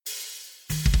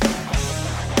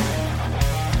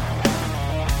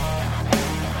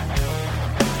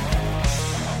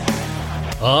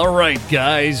All right,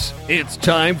 guys, it's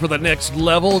time for the Next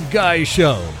Level Guy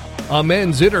Show, a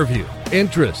men's interview,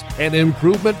 interest, and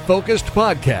improvement-focused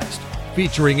podcast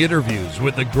featuring interviews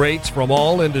with the greats from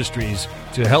all industries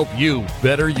to help you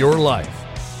better your life.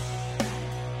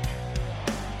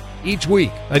 Each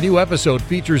week, a new episode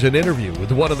features an interview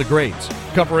with one of the greats,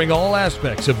 covering all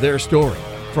aspects of their story,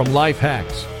 from life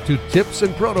hacks to tips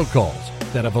and protocols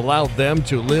that have allowed them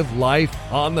to live life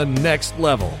on the next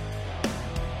level.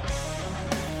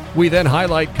 We then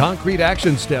highlight concrete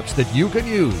action steps that you can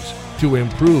use to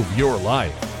improve your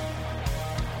life.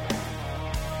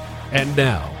 And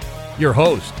now, your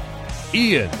host,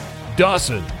 Ian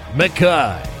Dawson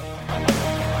Mackay.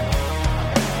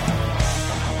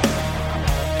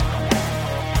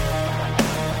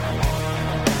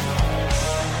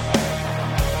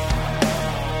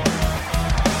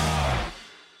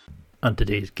 And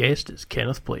today's guest is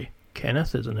Kenneth Play.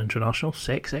 Kenneth is an international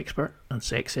sex expert and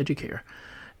sex educator.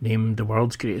 Named the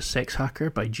world's greatest sex hacker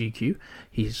by GQ,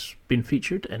 he's been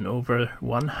featured in over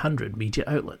 100 media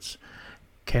outlets.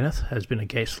 Kenneth has been a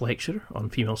guest lecturer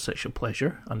on female sexual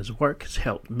pleasure, and his work has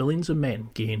helped millions of men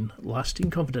gain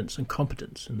lasting confidence and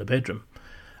competence in the bedroom.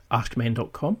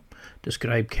 AskMen.com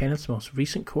described Kenneth's most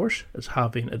recent course as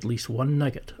having at least one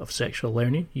nugget of sexual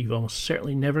learning you've almost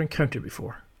certainly never encountered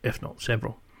before, if not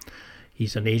several.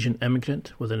 He's an Asian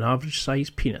immigrant with an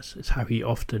average-sized penis, is how he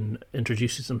often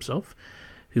introduces himself,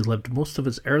 who lived most of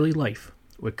his early life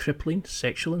with crippling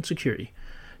sexual insecurity.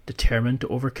 Determined to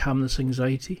overcome this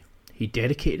anxiety, he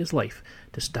dedicated his life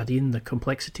to studying the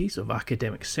complexities of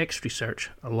academic sex research,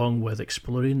 along with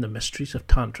exploring the mysteries of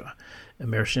Tantra,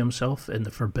 immersing himself in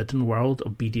the forbidden world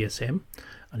of BDSM,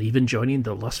 and even joining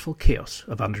the lustful chaos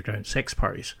of underground sex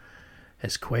parties.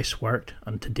 His quest worked,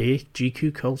 and today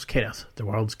GQ calls Kenneth the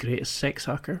world's greatest sex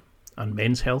hacker, and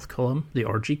Men's Health call him the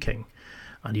Orgy King.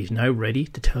 And he's now ready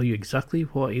to tell you exactly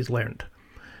what he's learned.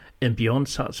 In Beyond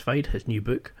Satisfied, his new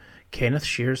book, Kenneth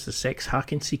shares the sex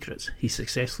hacking secrets he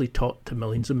successfully taught to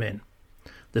millions of men.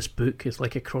 This book is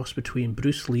like a cross between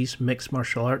Bruce Lee's mixed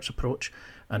martial arts approach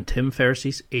and Tim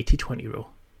Ferriss's 80-20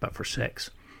 rule, but for sex.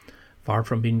 Far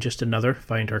from being just another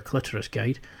Find Our Clitoris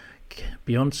guide,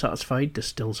 Beyond Satisfied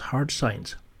distills hard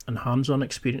science and hands-on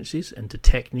experiences into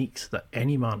techniques that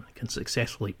any man can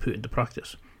successfully put into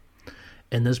practice.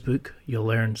 In this book, you'll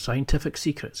learn scientific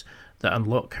secrets that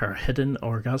unlock her hidden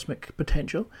orgasmic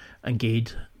potential and gain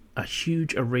a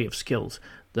huge array of skills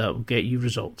that will get you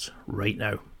results right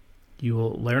now. You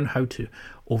will learn how to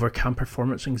overcome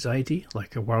performance anxiety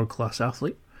like a world-class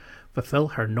athlete, fulfill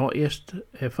her naughtiest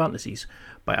fantasies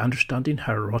by understanding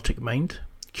her erotic mind,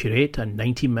 curate a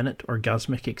 90-minute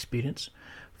orgasmic experience,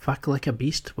 fuck like a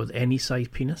beast with any size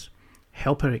penis,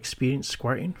 help her experience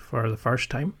squirting for the first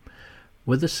time.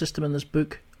 With the system in this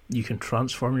book, you can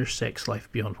transform your sex life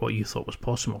beyond what you thought was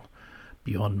possible,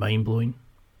 beyond mind-blowing,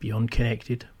 beyond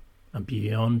connected, and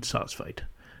beyond satisfied.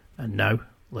 And now,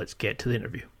 let's get to the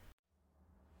interview.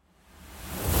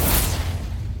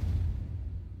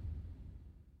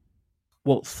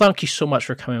 Well, thank you so much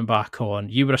for coming back on.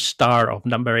 You were a star of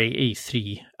number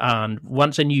 83, and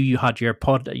once I knew you had your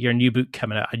new book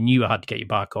coming out, I knew I had to get you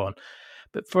back on.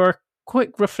 But for a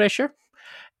quick refresher,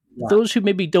 those who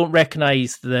maybe don't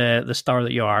recognize the star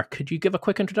that you are, could you give a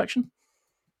quick introduction?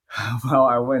 Well,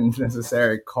 I wouldn't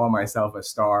necessarily call myself a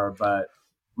star, but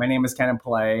my name is Kenneth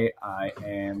Play. I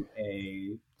am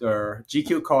the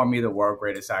GQ called me the world's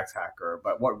greatest sex hacker.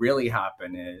 But what really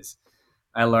happened is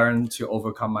I learned to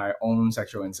overcome my own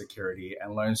sexual insecurity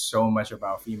and learned so much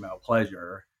about female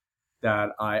pleasure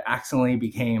that I accidentally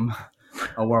became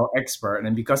a world expert.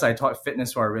 And because I taught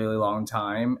fitness for a really long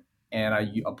time, and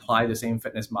I apply the same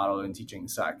fitness model in teaching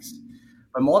sex.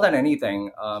 But more than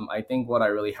anything, I think what I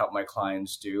really help my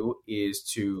clients do is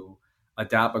to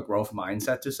adapt a growth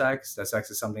mindset to sex. That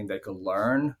sex is something they could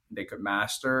learn, they could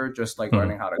master, just like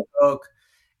learning how to cook,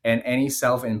 and any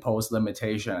self-imposed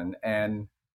limitation. And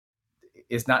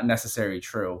it's not necessarily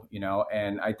true,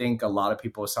 and I think a lot of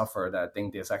people suffer that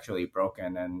think they're sexually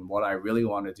broken. And what I really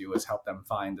want to do is help them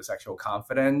find the sexual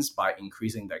confidence by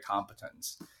increasing their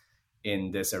competence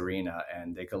in this arena,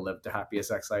 and they can live the happiest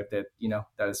sex life that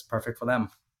is perfect for them.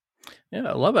 Yeah,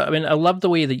 I love it. I mean, I love the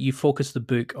way that you focus the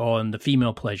book on the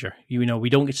female pleasure. We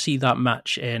don't see that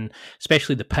much in,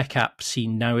 especially the pickup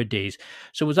scene nowadays.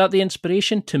 So was that the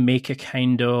inspiration to make a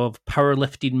kind of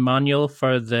powerlifting manual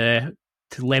to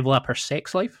level up her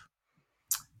sex life?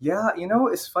 Yeah,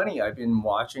 it's funny. I've been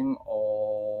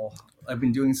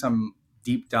doing some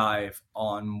deep dive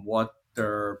on what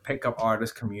the pickup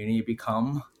artist community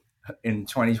become in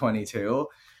 2022.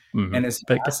 And it's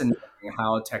fascinating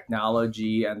how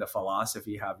technology and the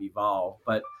philosophy have evolved.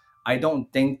 But I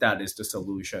don't think that is the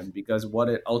solution, because what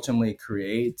it ultimately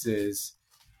creates is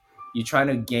you trying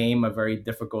to game a very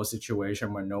difficult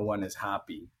situation where no one is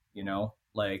happy, you know?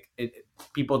 Like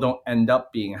people don't end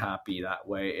up being happy that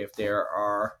way if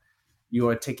you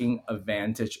are taking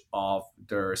advantage of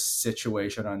their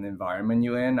situation and environment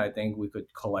you're in. I think we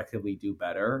could collectively do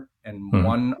better. And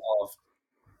one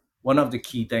of the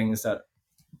key things that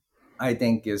I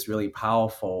think is really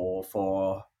powerful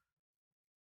for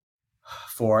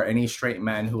any straight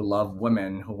man who love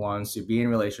women, who wants to be in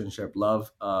relationship,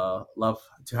 love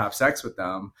to have sex with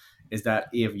them, is that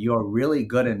if you're really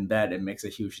good in bed, it makes a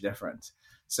huge difference.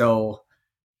 So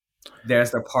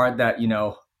there's the part that, you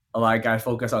know, a lot of guys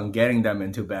focus on getting them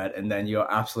into bed, and then you're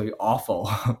absolutely awful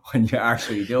when you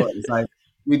actually do it. It's like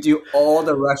you do all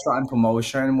the restaurant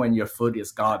promotion when your food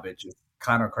is garbage. It's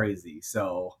kind of crazy.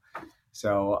 So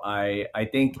I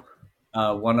think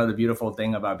one of the beautiful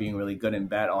thing about being really good in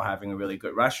bed or having a really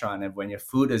good restaurant, and when your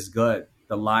food is good,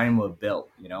 the line will build,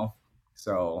 you know?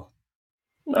 So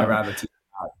I'd rather teach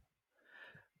that.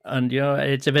 And, you know,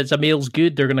 if it's a meal's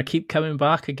good, they're going to keep coming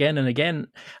back again and again.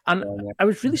 And I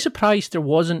was really surprised there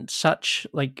wasn't such,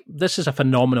 like, this is a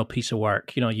phenomenal piece of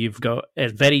work. You know, you've got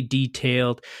it's very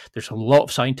detailed. There's a lot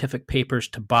of scientific papers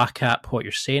to back up what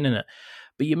you're saying in it.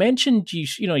 But you mentioned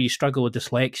you struggle with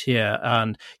dyslexia,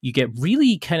 and you get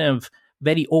really kind of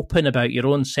very open about your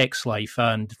own sex life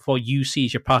and what you see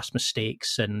as your past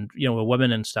mistakes and, you know, with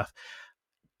women and stuff.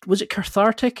 Was it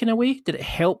cathartic in a way? Did it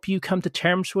help you come to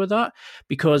terms with that?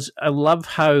 Because I love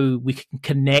how we can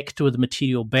connect with the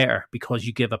material better because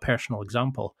you give a personal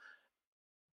example.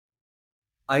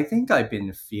 I think I've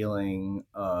been feeling,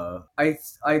 I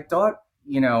thought,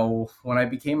 you know, when I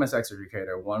became a sex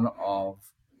educator, one of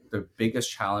the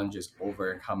biggest challenges is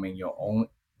overcoming your own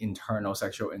internal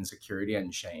sexual insecurity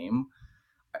and shame.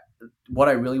 What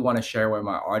I really want to share with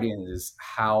my audience is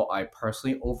how I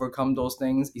personally overcome those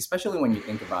things, especially when you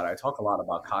think about it. I talk a lot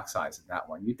about cock size in that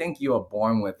one. You think you are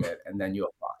born with it, and then you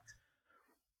are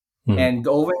fucked. And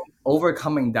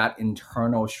overcoming that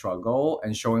internal struggle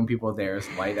and showing people there's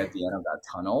light at the end of that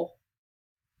tunnel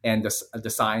and the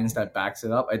science that backs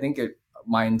it up. I think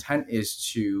my intent is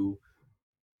to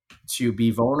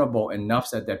be vulnerable enough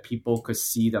that people could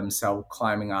see themselves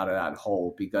climbing out of that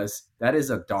hole, because that is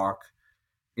a dark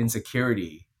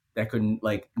insecurity that could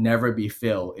like never be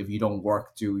filled if you don't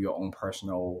work through your own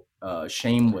personal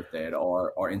shame with it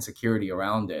or insecurity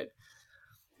around it.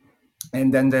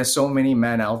 And then there's so many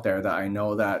men out there that I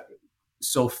know that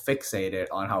so fixated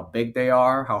on how big they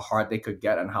are, how hard they could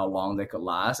get, and how long they could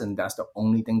last, and that's the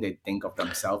only thing they think of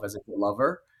themselves as a good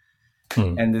lover.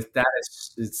 And that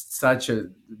is such a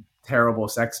terrible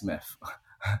sex myth.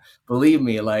 Believe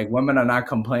me, like, women are not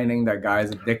complaining that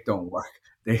guys' dick don't work.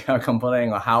 They are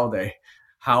complaining on how they use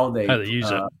it. How to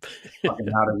use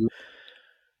it.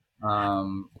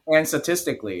 And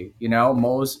statistically, you know,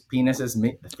 most penises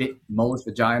fit most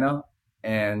vagina,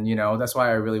 and you know that's why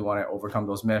I really want to overcome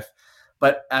those myths.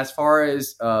 But as far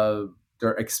as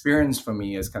their experience for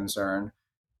me is concerned,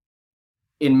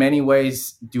 in many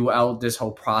ways, throughout this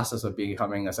whole process of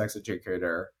becoming a sex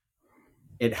educator,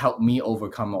 it helped me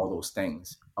overcome all those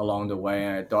things along the way,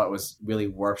 and I thought it was really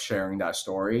worth sharing that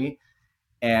story.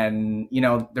 And, you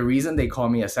know, the reason they call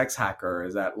me a sex hacker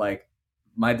is that, like,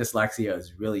 my dyslexia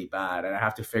is really bad and I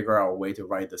have to figure out a way to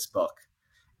write this book.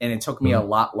 And it took me a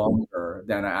lot longer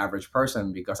than an average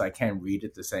person because I can't read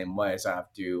it the same way. So I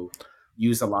have to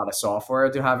use a lot of software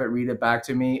to have it read it back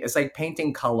to me. It's like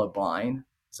painting colorblind.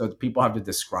 So people have to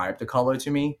describe the color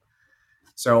to me.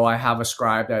 So I have a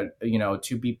scribe that, you know,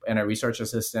 2 people and a research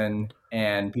assistant,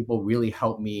 and people really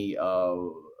help me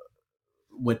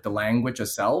with the language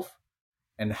itself.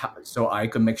 And so I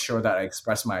could make sure that I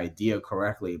express my idea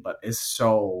correctly, but it's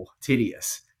so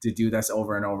tedious to do this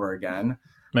over and over again.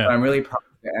 Yeah. But I'm really proud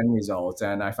of the end results,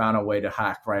 and I found a way to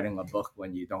hack writing a book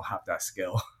when you don't have that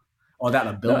skill or that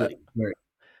ability.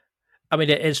 I mean,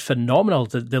 it is phenomenal,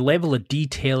 the level of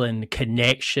detail and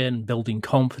connection, building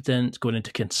confidence, going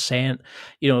into consent.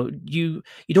 You know, you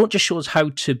don't just show us how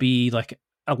to be like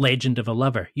a legend of a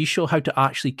lover. You show how to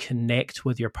actually connect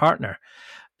with your partner.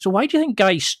 So why do you think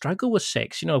guys struggle with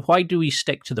sex? You know, why do we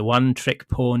stick to the one trick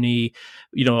pony?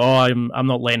 You know, I'm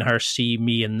not letting her see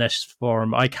me in this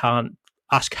form. I can't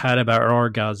ask her about her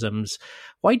orgasms.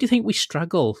 Why do you think we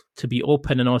struggle to be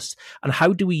open and honest? And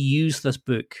how do we use this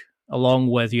book along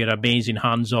with your amazing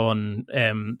hands-on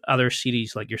other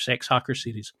series like your Sex Hacker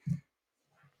series?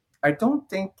 I don't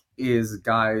think is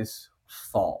guys'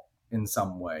 fault in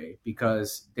some way,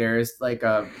 because there's like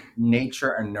a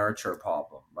nature and nurture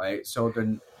problem, right? So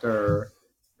the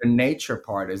nature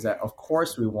part is that, of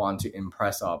course, we want to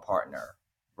impress our partner,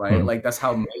 right? Like that's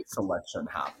how mate selection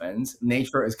happens.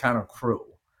 Nature is kind of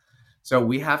cruel. So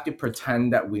we have to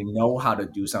pretend that we know how to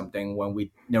do something when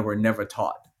we were never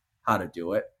taught how to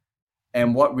do it.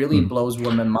 And what really blows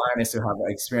women's mind is to have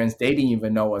an experience they didn't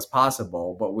even know was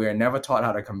possible, but we're never taught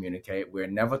how to communicate. We're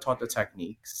never taught the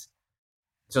techniques.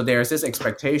 So there's this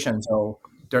expectation. So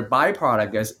their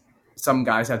byproduct is some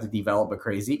guys have to develop a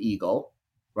crazy ego,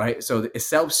 right? So it's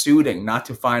self-soothing not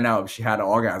to find out if she had an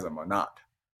orgasm or not.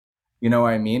 You know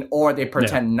what I mean? Or they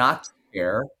pretend not to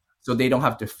care so they don't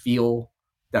have to feel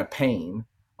the pain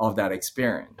of that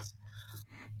experience.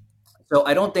 So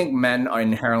I don't think men are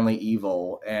inherently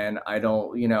evil. And I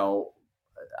don't,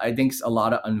 I think a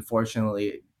lot of,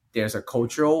 unfortunately, there's a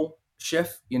cultural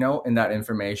shift, in that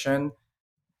information.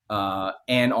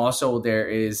 And also there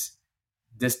is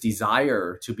this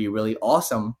desire to be really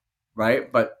awesome,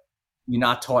 right? But you're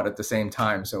not taught at the same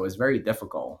time. So it's very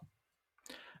difficult.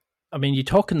 I mean, you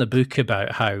talk in the book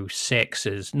about how sex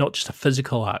is not just a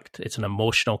physical act, it's an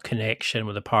emotional connection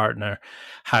with a partner,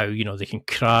 how, they can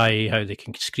cry, how they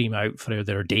can scream out for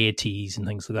their deities and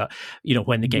things like that,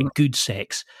 when they get good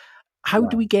sex. How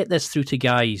do we get this through to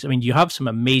guys? I mean, you have some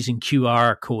amazing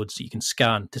QR codes that you can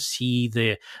scan to see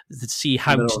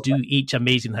how to do each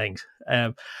amazing thing.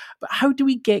 But how do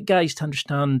we get guys to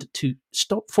understand to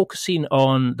stop focusing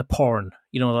on the porn?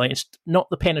 Like it's not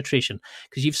the penetration,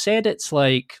 because you've said it's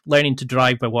like learning to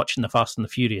drive by watching the Fast and the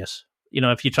Furious.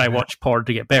 If you try watch porn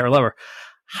to get better lover,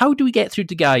 how do we get through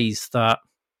to guys that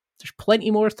there's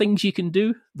plenty more things you can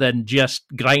do than just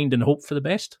grind and hope for the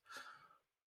best?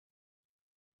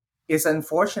 It's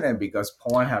unfortunate because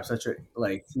porn have such a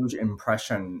huge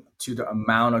impression to the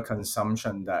amount of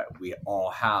consumption that we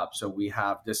all have. So we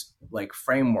have this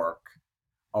framework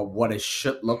of what it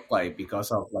should look like because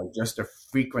of just the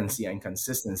frequency and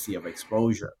consistency of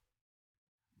exposure.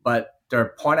 But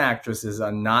their porn actresses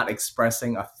are not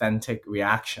expressing authentic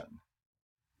reaction.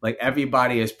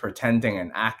 Everybody is pretending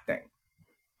and acting.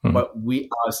 But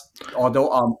although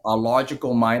our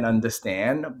logical mind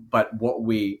understand, but what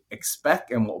we expect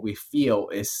and what we feel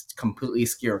is completely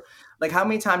skewed. How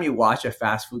many times you watch a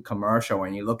fast food commercial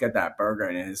and you look at that burger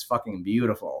and it's fucking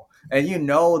beautiful, and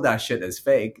that shit is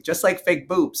fake, just like fake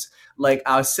boobs.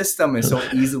 Our system is so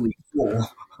easily fooled,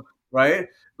 right?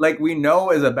 We know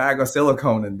there's a bag of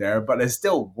silicone in there, but it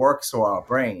still works for our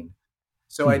brain.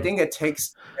 So I think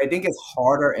it's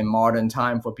harder in modern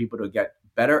time for people to get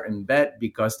better in bed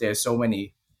because there's so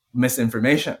many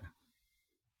misinformation.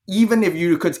 Even if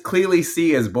you could clearly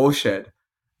see as bullshit,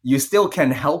 you still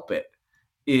can help it,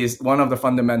 is one of the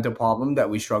fundamental problems that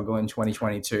we struggle in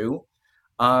 2022.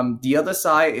 The other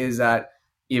side is that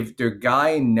if the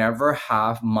guy never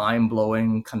have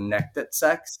mind-blowing connected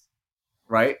sex,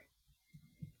 right,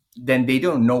 then they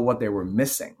don't know what they were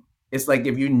missing. It's like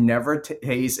if you never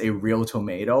taste a real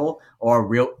tomato or a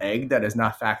real egg that is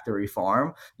not factory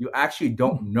farm, you actually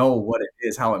don't know what it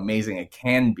is, how amazing it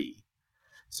can be.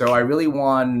 So I really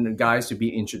want guys to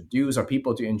be introduced, or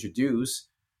people to introduce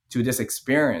to this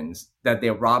experience that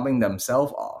they're robbing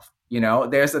themselves of.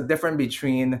 There's a difference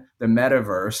between the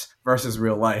metaverse versus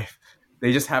real life.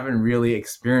 They just haven't really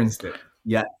experienced it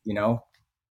yet,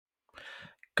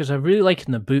 Because I really like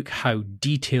in the book how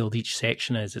detailed each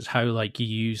section is. It's how you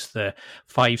use the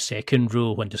 5-second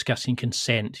rule when discussing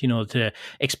consent, to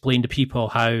explain to people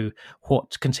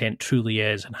what consent truly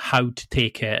is and how to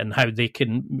take it and how they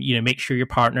can, make sure your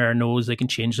partner knows they can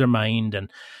change their mind, and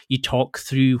you talk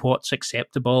through what's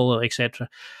acceptable, etc.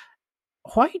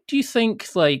 Why do you think,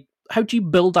 how do you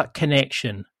build that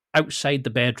connection outside the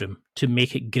bedroom to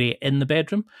make it great in the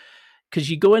bedroom? Because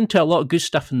you go into a lot of good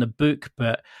stuff in the book,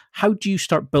 but how do you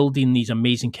start building these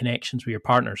amazing connections with your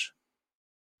partners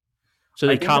so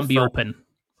they can be open?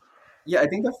 Yeah, I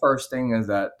think the first thing is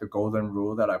that the golden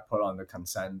rule that I put on the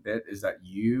consent bit is that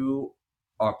you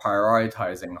are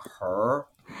prioritizing her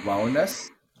wellness,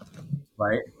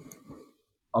 right,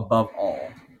 above all,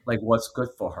 what's good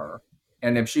for her.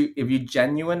 And if you're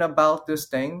genuine about this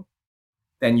thing,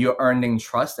 then you're earning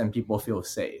trust and people feel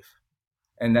safe.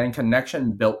 And then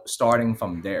connection built starting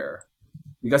from there.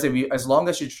 Because as long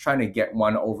as you're trying to get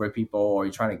one over people, or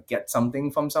you're trying to get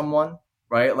something from someone,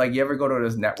 right? You ever go to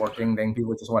this networking thing,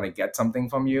 people just want to get something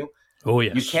from you. Oh,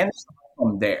 yes. You can't start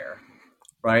from there,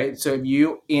 right? So if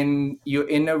you're in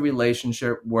a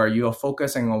relationship where you're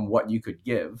focusing on what you could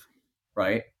give,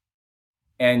 right?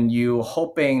 And you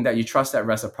hoping that you trust that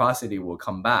reciprocity will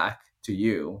come back to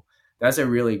you, that's a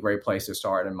really great place to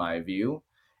start in my view.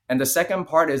 And the second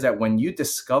part is that when you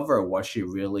discover what she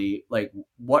really,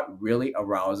 what really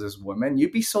arouses women,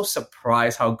 you'd be so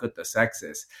surprised how good the sex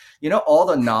is. All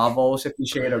the novels, 50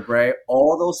 Shades of Grey,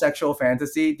 all those sexual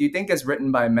fantasy, do you think it's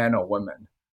written by men or women?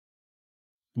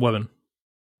 Women.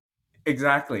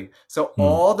 Exactly. So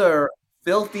all the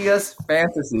filthiest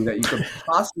fantasy that you could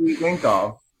possibly think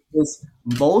of is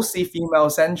mostly female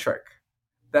centric.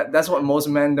 That's what most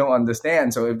men don't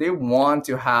understand. So if they want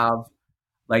to have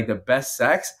like the best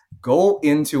sex, go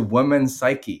into women's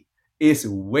psyche. It's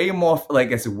way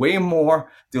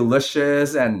more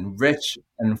delicious and rich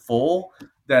and full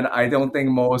than I don't think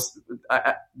most.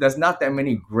 There's not that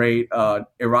many great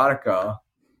erotica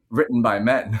written by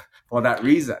men for that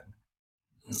reason.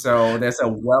 So there's a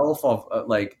wealth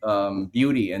of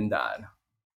beauty in that.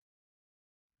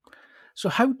 So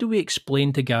how do we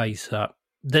explain to guys that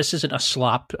this isn't a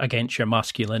slap against your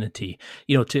masculinity,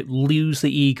 to lose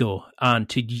the ego and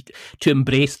to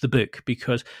embrace the book?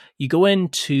 Because you go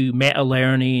into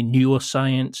meta-learning,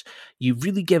 neuroscience, you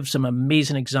really give some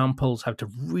amazing examples how to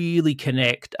really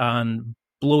connect and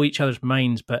blow each other's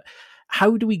minds. But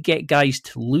how do we get guys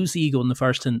to lose the ego in the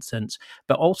first instance,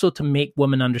 but also to make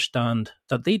women understand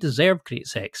that they deserve great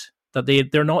sex, that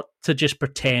they're not to just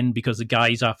pretend because the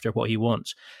guy's after what he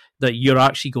wants, that you're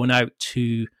actually going out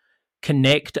to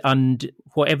connect and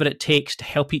whatever it takes to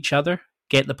help each other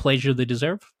get the pleasure they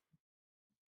deserve?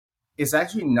 It's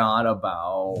actually not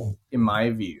about, in my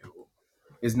view,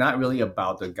 it's not really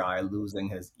about the guy losing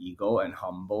his ego and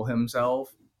humble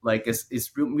himself. Like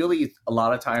it's really a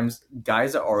lot of times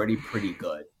guys are already pretty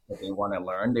good, but they want to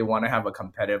learn. They want to have a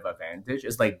competitive advantage.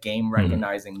 It's like game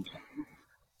recognizing game.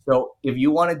 So if you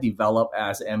want to develop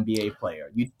as an NBA player,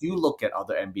 you do look at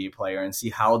other NBA players and see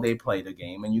how they play the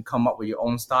game, and you come up with your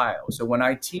own style. So when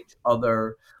I teach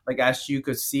other, like as you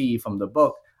could see from the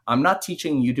book, I'm not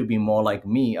teaching you to be more like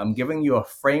me. I'm giving you a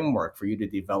framework for you to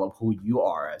develop who you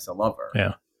are as a lover.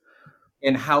 Yeah.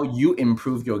 And how you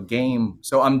improve your game.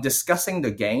 So I'm discussing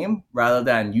the game rather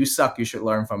than you suck, you should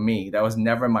learn from me. That was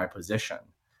never my position.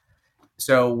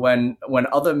 So when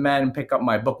other men pick up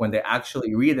my book, when they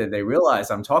actually read it, they realize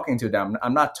I'm talking to them.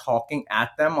 I'm not talking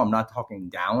at them. I'm not talking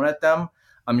down at them.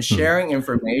 I'm sharing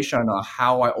information on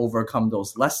how I overcome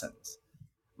those lessons.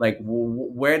 Like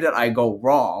where did I go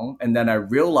wrong? And then I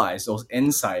realize those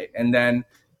insight. And then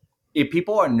if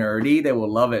people are nerdy, they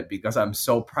will love it because I'm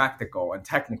so practical and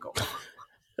technical.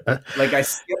 Like I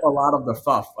skip a lot of the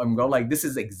fluff. I'm go like, this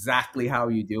is exactly how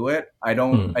you do it. I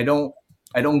don't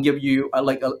give you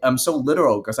I'm so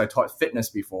literal because I taught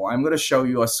fitness before. I'm going to show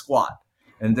you a squat,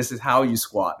 and this is how you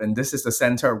squat, and this is the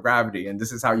center of gravity, and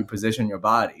this is how you position your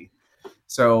body.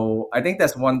 So I think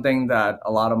that's one thing that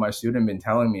a lot of my students have been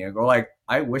telling me. I go like,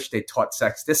 I wish they taught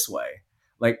sex this way.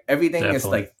 Like everything is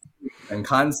like and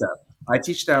concept. I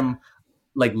teach them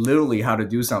like literally how to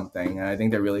do something, and I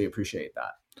think they really appreciate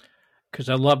that. Because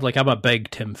I'm a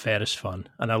big Tim Ferriss fan,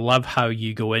 and I love how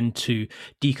you go into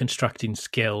deconstructing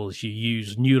skills. You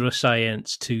use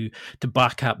neuroscience to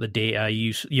back up the data.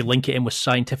 You link it in with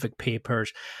scientific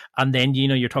papers, and then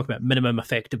you're talking about minimum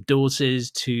effective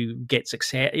doses to get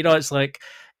success. It's like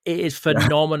it is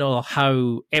phenomenal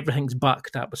how everything's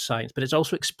backed up with science, but it's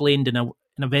also explained in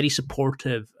a very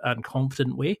supportive and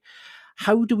confident way.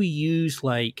 How do we use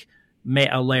like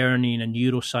meta learning and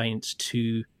neuroscience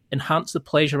to enhance the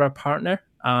pleasure of our partner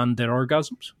and their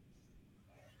orgasms?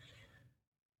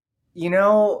 And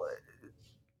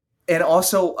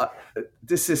also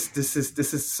this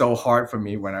is so hard for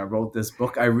me. When I wrote this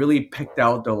book, I really picked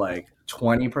out the like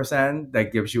 20%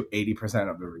 that gives you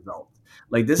 80% of the results.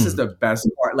 Like this is the best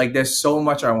part. Like there's so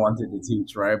much I wanted to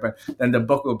teach, right? But then the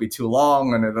book will be too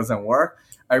long and it doesn't work.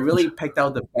 I really picked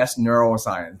out the best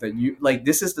neuroscience that you like.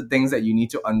 This is the things that you need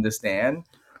to understand,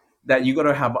 that you're going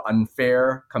to have an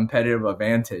unfair competitive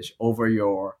advantage over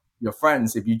your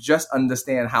friends. If you just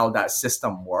understand how that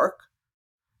system works,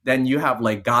 then you have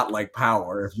like godlike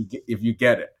power if you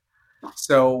get it.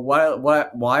 So why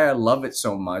I love it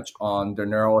so much on the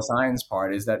neuroscience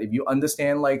part is that if you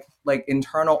understand like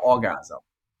internal orgasm,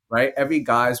 right? Every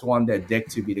guy's want their dick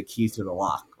to be the key to the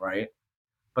lock, right?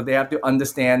 But they have to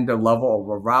understand the level of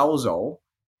arousal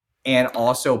and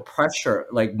also pressure.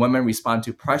 Like women respond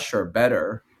to pressure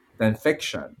better than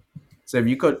fiction. So if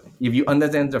you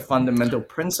understand the fundamental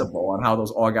principle on how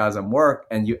those orgasms work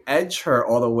and you edge her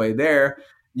all the way there,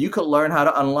 you could learn how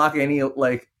to unlock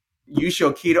use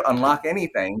your key to unlock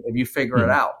anything if you figure it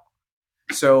out.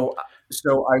 So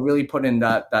I really put in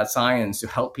that science to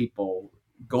help people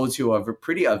go to a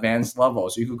pretty advanced level.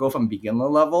 So you could go from beginner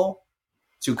level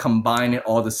to combining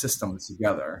all the systems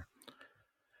together.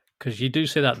 Because you do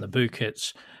say that in the book,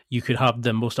 you could have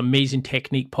the most amazing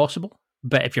technique possible,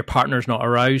 but if your partner's not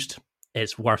aroused,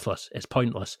 it's worthless, it's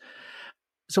pointless.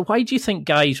 So why do you think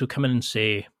guys will come in and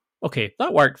say, okay,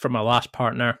 that worked for my last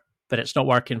partner, that it's not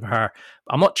working for her.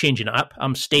 I'm not changing it up.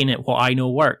 I'm staying at what I know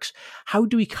works. How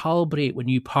do we calibrate with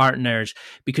new partners?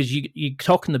 Because you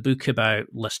talk in the book about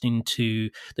listening to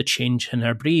the change in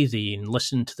her breathing,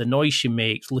 listen to the noise she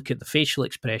makes, look at the facial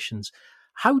expressions.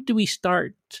 How do we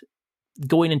start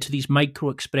going into these micro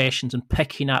expressions and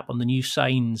picking up on the new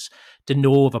signs to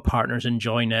know if a partner's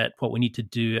enjoying it, what we need to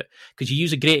do? Because you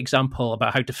use a great example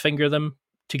about how to finger them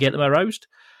to get them aroused.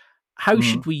 How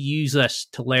should we use this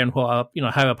to learn what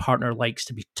how a partner likes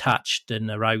to be touched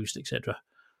and aroused, etc.?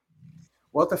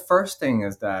 Well, the first thing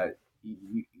is that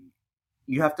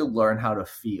you have to learn how to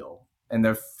feel. And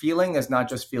the feeling is not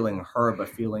just feeling her, but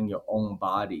feeling your own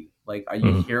body. Like, are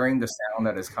you hearing the sound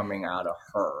that is coming out of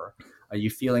her? Are you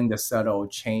feeling the subtle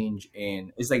change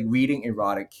it's like reading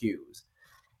erotic cues.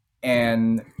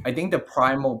 And I think the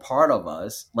primal part of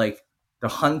us, like the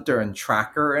hunter and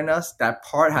tracker in us, that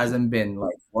part hasn't been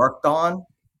like worked on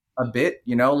a bit,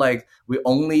 like we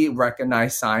only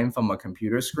recognize sign from a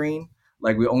computer screen.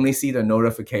 Like we only see the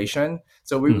notification.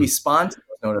 So we respond to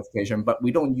the notification, but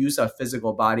we don't use our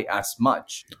physical body as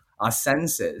much, our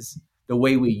senses, the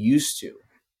way we used to.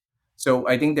 So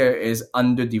I think there is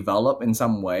underdeveloped in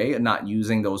some way and not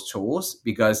using those tools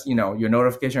because, your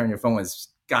notification on your phone is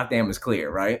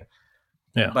clear, right?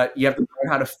 Yeah. But you have to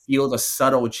learn how to feel the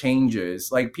subtle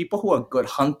changes. Like people who are good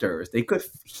hunters, they could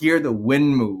hear the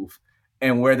wind move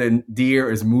and where the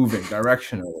deer is moving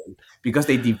directionally because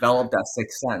they develop that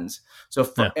sixth sense.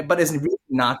 But it's really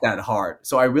not that hard.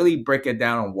 So I really break it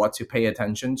down on what to pay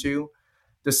attention to.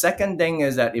 The second thing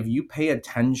is that if you pay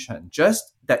attention,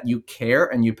 just that you care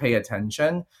and you pay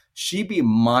attention, she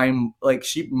mind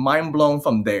blown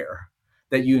from there,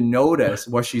 that you notice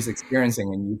what she's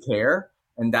experiencing and you care.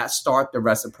 And that start the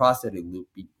reciprocity loop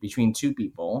between two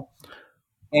people.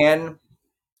 And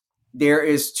there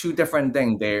is two different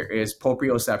things. There is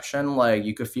proprioception, like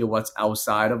you could feel what's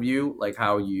outside of you, like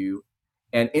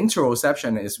and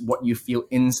interoception is what you feel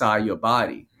inside your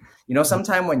body.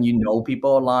 Sometimes when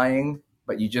people are lying,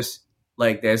 but you just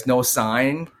like, there's no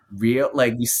sign real,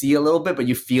 like you see a little bit, but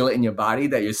you feel it in your body,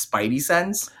 that your spidey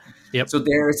sense. Yep. So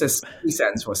there is a spidey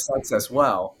sense for sex as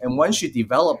well. And once you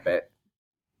develop it,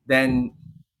 then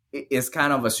it's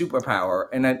kind of a superpower.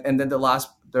 And then the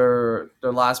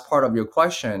last part of your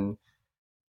question,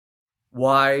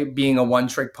 why being a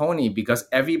one-trick pony? Because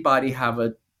everybody have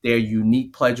their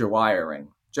unique pleasure wiring.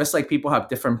 Just like people have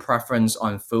different preference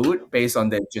on food based on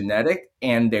their genetic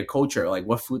and their culture, like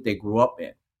what food they grew up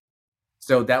in.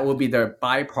 So that will be the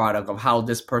byproduct of how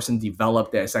this person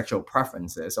developed their sexual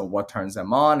preferences or what turns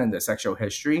them on and their sexual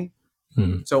history.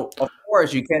 So of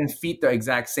course you can feed the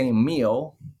exact same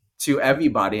meal to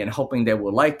everybody and hoping they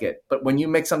will like it. But when you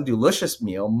make some delicious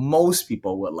meal, most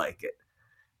people would like it.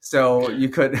 So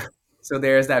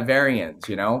there's that variance,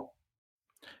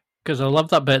 Because I love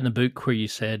that bit in the book where you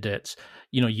said it's,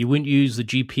 you wouldn't use the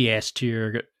GPS to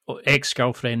your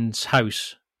ex-girlfriend's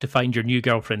house to find your new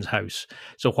girlfriend's house.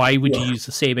 So why would you use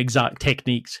the same exact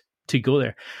techniques to go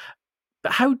there?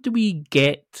 But how do we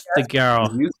get the girl...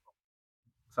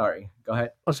 Sorry, go ahead.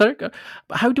 Oh, sorry. But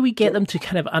how do we get them to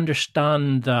kind of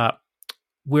understand that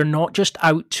we're not just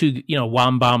out to,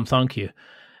 wham, bam, thank you?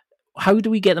 How do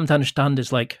we get them to understand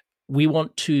is like, we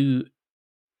want to,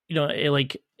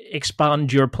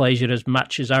 expand your pleasure as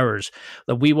much as ours,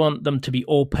 that we want them to be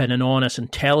open and honest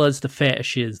and tell us the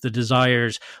fetishes, the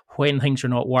desires, when things are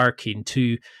not working,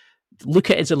 to look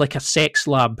at it as like a sex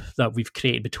lab that we've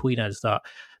created between us, that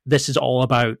this is all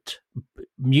about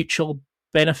mutual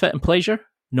benefit and pleasure,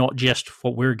 not just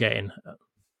what we're getting.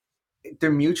 The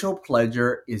mutual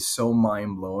pleasure is so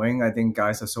mind-blowing. I think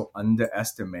guys are so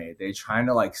underestimated. They're trying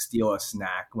to like steal a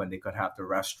snack when they could have the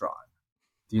restaurant.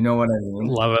 Do you know what I mean?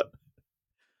 Love it.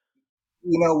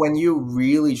 When you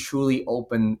really truly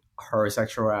open her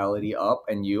sexuality up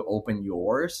and you open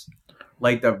yours,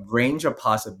 like the range of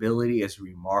possibility is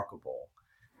remarkable.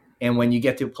 And when you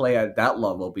get to play at that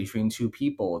level between two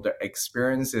people, the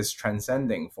experience is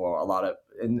transcending for a lot of,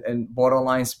 and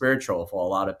borderline spiritual for a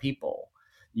lot of people.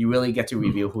 You really get to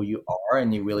reveal who you are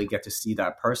and you really get to see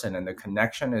that person, and the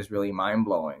connection is really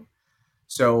mind-blowing.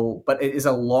 So, but it is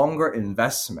a longer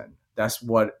investment. That's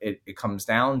what it comes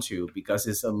down to, because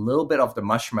it's a little bit of the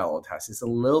marshmallow test. It's a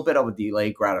little bit of a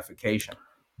delayed gratification.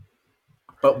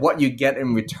 But what you get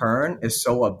in return is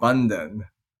so abundant.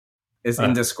 It's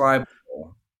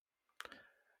indescribable.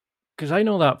 Because I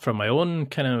know that from my own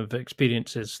kind of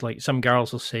experiences. Like some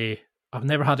girls will say, I've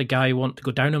never had a guy want to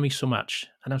go down on me so much.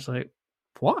 And I was like,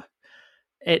 what?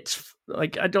 It's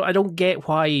like, I don't get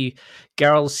why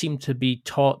girls seem to be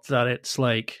taught that it's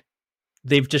like,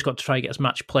 they've just got to try to get as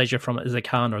much pleasure from it as they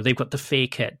can, or they've got to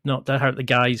fake it, not to hurt the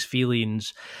guy's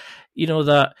feelings.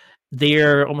 That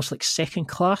they're almost like second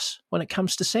class when it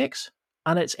comes to sex,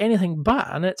 and it's anything but.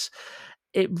 And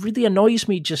it really annoys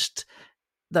me just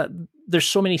that there's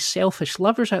so many selfish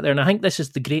lovers out there. And I think this is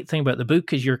the great thing about the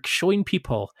book, is you're showing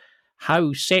people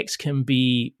how sex can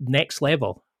be next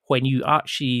level when you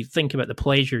actually think about the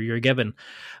pleasure you're given.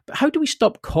 But how do we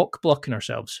stop cock blocking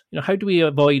ourselves? How do we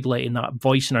avoid letting that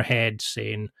voice in our head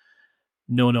saying,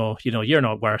 no, you're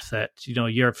not worth it.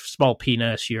 You're small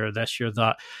penis, you're this, you're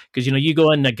that. Because, you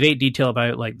go in a great detail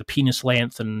about like the penis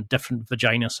length and different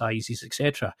vagina sizes,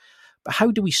 etc. But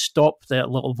how do we stop that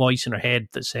little voice in our head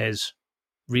that says,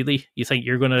 really? You think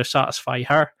you're going to satisfy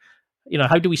her?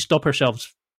 How do we stop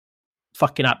ourselves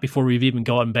fucking up before we've even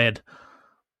got in bed?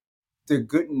 The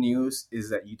good news is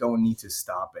that you don't need to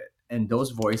stop it. And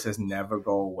those voices never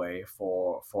go away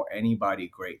for anybody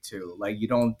great too. Like you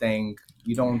don't think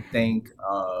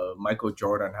Michael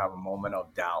Jordan have a moment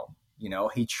of doubt.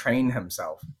 He trained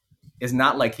himself. It's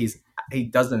not like he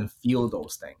doesn't feel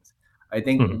those things. I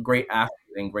think great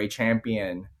athlete and great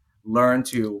champion learn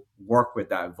to work with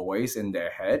that voice in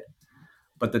their head.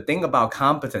 But the thing about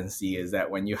competency is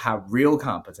that when you have real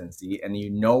competency and you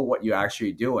know what you're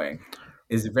actually doing,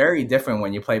 is very different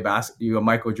when you play you're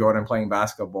Michael Jordan playing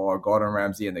basketball or Gordon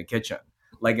Ramsay in the kitchen.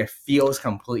 Like it feels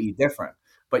completely different.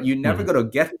 But you're never going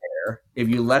to get there if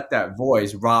you let that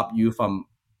voice rob you from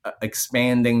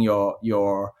expanding your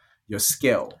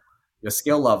skill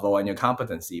level and your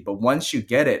competency. But once you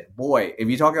get it, boy, if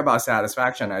you talk about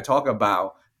satisfaction, I talk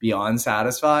about beyond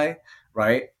satisfy,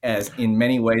 right? As in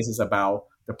many ways it's about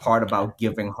the part about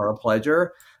giving her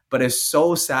pleasure. But it's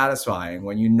so satisfying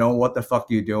when you know what the fuck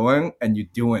you're doing and you're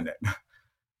doing it.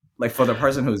 Like for the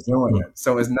person who's doing it.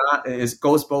 So it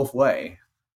goes both ways.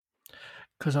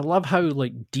 Because I love how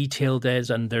like detailed it is,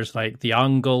 and there's like the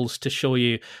angles to show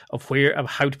you of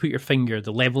how to put your finger,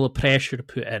 the level of pressure to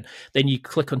put in. Then you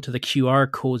click onto the QR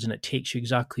codes and it takes you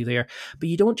exactly there. But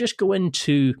you don't just go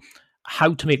into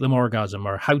how to make them orgasm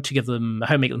or how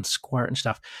to make them squirt and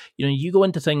stuff. You go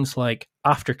into things like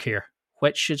aftercare,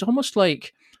 which is almost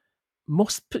like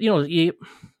most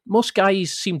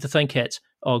guys seem to think it's,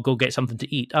 oh, go get something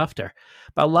to eat after.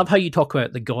 But I love how you talk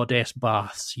about the goddess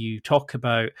baths. You talk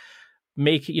about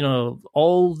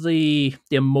all the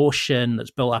emotion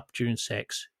that's built up during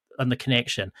sex and the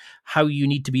connection, how you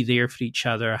need to be there for each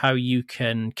other, how you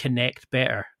can connect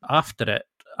better after it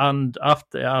and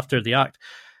after the act.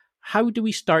 How do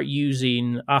we start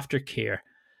using aftercare?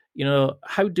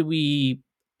 How do we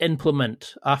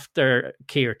implement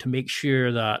aftercare to make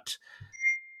sure that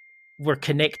we're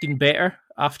connecting better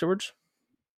afterwards?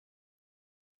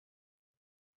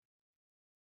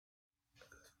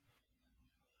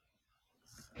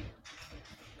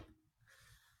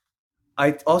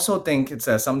 I also think it's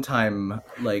sometimes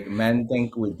like men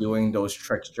think we're doing those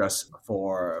tricks just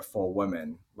for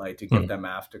women, like to give them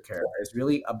aftercare. It's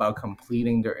really about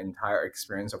completing their entire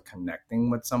experience of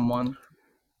connecting with someone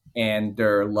and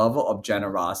their level of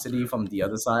generosity from the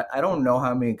other side. I don't know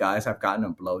how many guys have gotten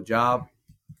a blowjob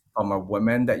from a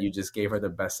woman that you just gave her the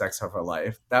best sex of her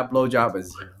life. That blowjob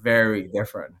is very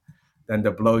different than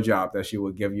the blowjob that she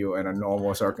would give you in a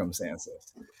normal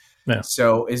circumstances. Yeah.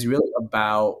 So it's really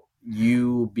about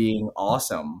you being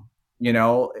awesome.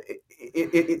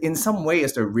 In some way,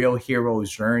 it's the real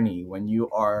hero's journey when you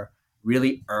are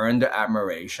really earned the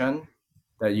admiration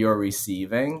that you're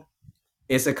receiving.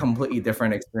 It's a completely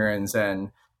different experience,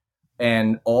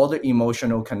 and all the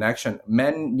emotional connection.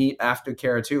 Men need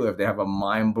aftercare too if they have a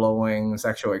mind-blowing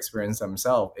sexual experience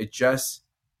themselves. It just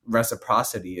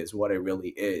reciprocity is what it really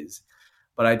is.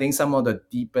 But I think some of the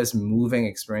deepest moving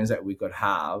experience that we could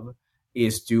have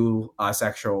is through a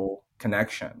sexual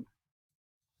connection.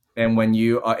 And when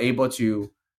you are able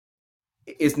to,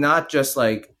 it's not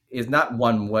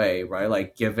one way, right?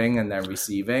 Like giving and then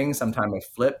receiving. Sometimes it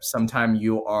flips. Sometimes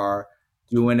you are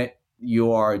doing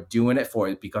it for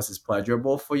it because it's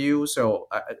pleasurable for you. So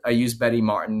I use Betty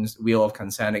Martin's Wheel of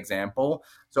Consent example.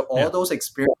 So all those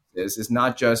experiences is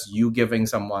not just you giving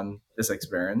someone this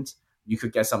experience. You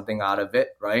could get something out of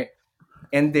it, right?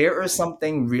 And there is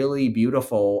something really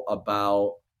beautiful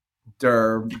about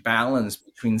their balance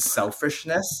between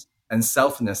selfishness and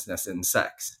selflessness in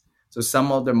sex. So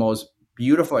some of the most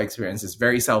beautiful experiences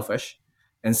very selfish,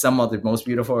 and some of the most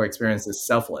beautiful experiences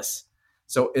selfless.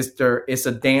 So it's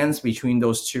a dance between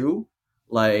those two,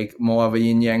 like more of a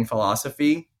yin yang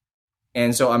philosophy.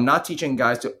 And so I'm not teaching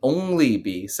guys to only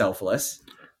be selfless,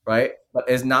 right? But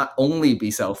it's not only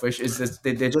be selfish. It's just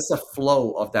they're just a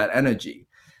flow of that energy.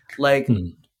 Like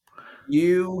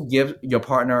you give your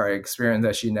partner an experience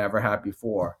that she never had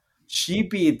before. She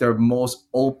be the most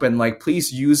open, like,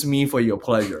 please use me for your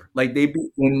pleasure. Like they be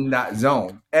in that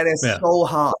zone. And it's so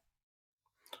hard.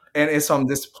 and it's from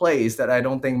this place that I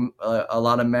don't think a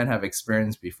lot of men have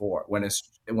experienced before when it's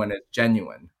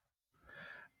genuine.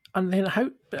 And then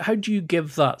how do you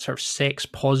give that sort of sex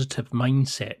positive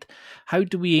mindset? How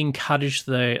do we encourage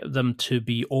them to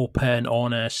be open,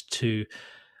 honest, to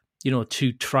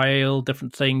to trial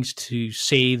different things, to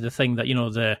say the thing that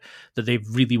that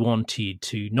they've really wanted,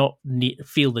 to not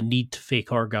feel the need to fake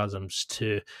orgasms,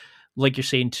 to, like you're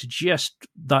saying, to just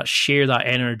share that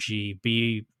energy,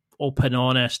 be open,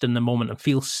 honest in the moment, and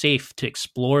feel safe to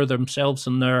explore themselves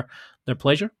and their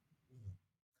pleasure?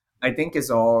 I think it's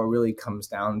all really comes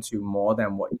down to more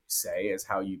than what you say is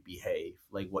how you behave,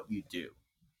 like what you do.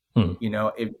 If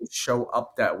you show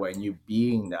up that way and you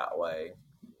being that way,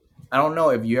 I don't know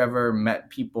if you ever met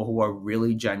people who are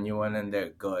really genuine and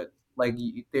they're good. Like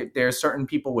there are certain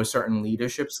people with certain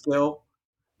leadership skill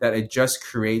that it just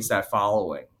creates that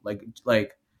following.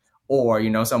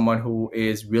 Or someone who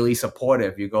is really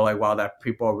supportive. You go like, wow, that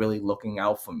people are really looking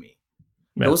out for me.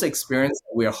 Yeah. Those experiences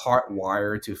we're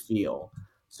hardwired to feel.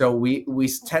 So we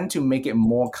tend to make it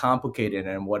more complicated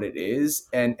than what it is.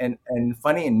 And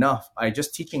funny enough, I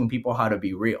just teaching people how to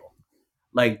be real.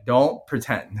 Like, don't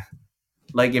pretend.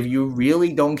 Like, if you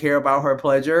really don't care about her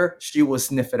pleasure, she will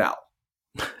sniff it out,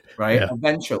 right? Yeah.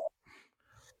 Eventually.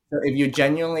 So if you're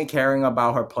genuinely caring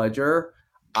about her pleasure,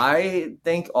 I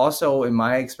think also in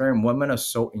my experience, women are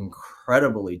so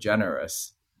incredibly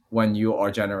generous when you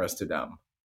are generous to them.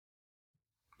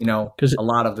 A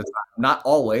lot of the time, not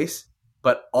always,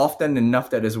 but often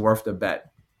enough that is worth the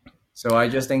bet. So I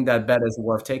just think that bet is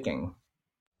worth taking.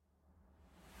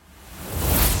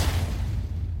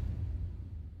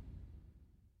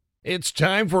 It's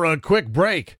time for a quick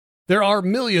break. There are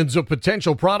millions of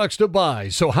potential products to buy,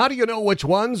 so how do you know which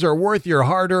ones are worth your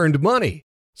hard-earned money?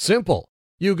 Simple.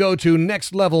 You go to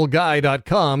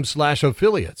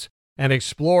nextlevelguy.com/affiliates and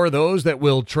explore those that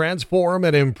will transform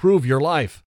and improve your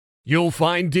life. You'll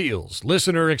find deals,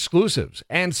 listener exclusives,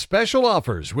 and special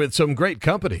offers with some great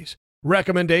companies.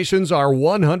 Recommendations are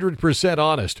 100%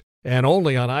 honest and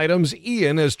only on items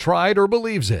Ian has tried or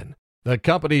believes in. The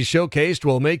companies showcased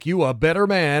will make you a better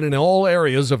man in all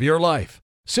areas of your life.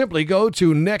 Simply go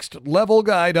to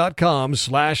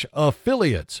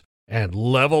nextlevelguy.com/affiliates and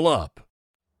level up.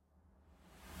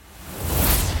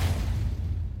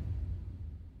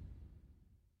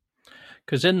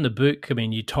 Because in the book,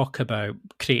 you talk about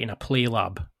creating a play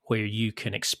lab where you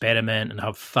can experiment and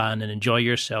have fun and enjoy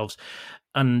yourselves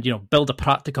and, build a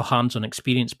practical hands-on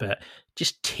experience, but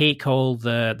just take all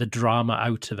the drama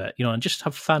out of it, and just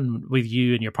have fun with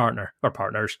you and your partner or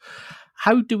partners.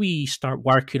 How do we start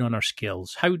working on our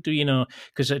skills? How do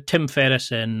because Tim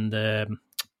Ferriss in the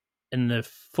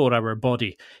 4-Hour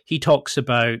Body, he talks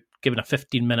about giving a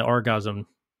 15-minute orgasm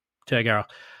to a girl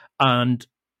and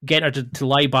getting her to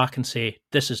lie back and say,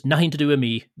 this is nothing to do with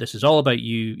me. This is all about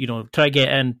you. Try to get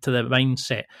into the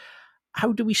mindset.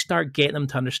 How do we start getting them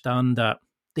to understand that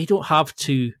they don't have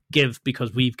to give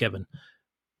because we've given?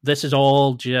 This is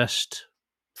all just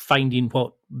finding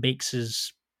what makes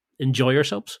us enjoy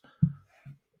ourselves.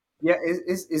 Yeah,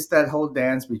 it's that whole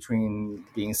dance between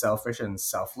being selfish and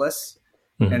selfless.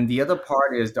 Mm-hmm. And the other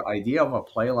part is the idea of a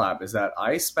play lab is that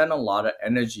I spend a lot of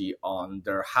energy on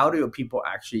how do people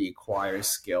actually acquire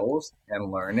skills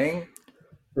and learning.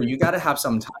 So you got to have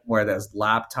some time where there's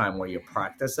lab time where you're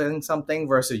practicing something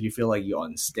versus you feel like you're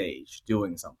on stage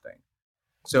doing something.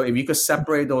 So if you could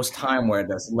separate those time where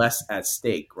there's less at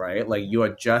stake, right? Like you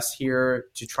are just here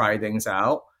to try things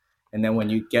out. And then when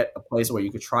you get a place where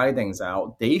you could try things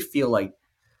out, they feel like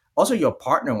also your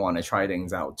partner want to try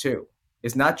things out too.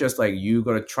 It's not just like you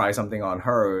go to try something on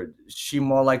her. She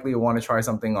more likely want to try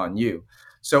something on you.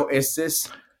 So it's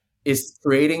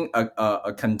creating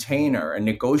a container and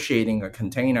negotiating a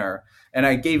container. And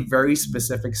I gave very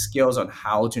specific skills on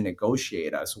how to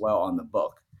negotiate as well on the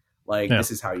book. This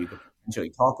is how you could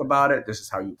potentially talk about it. This is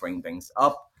how you bring things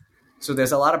up. So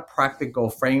there's a lot of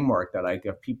practical framework that I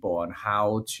give people on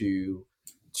how to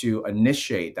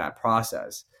initiate that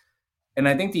process. And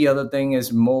I think the other thing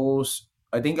is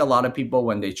I think a lot of people,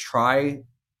 when they try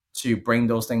to bring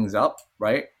those things up,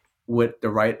 right, with the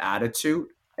right attitude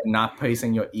and not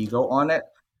placing your ego on it,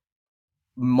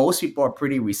 most people are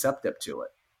pretty receptive to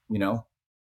it,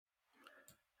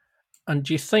 And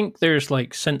do you think there's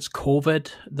since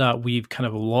COVID that we've kind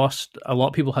of lost, a lot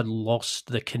of people had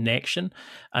lost the connection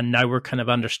and now we're kind of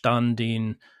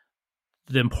understanding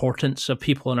the importance of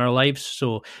people in our lives?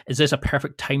 So is this a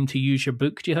perfect time to use your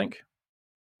book, do you think?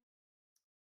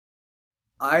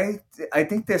 I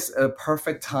think there's a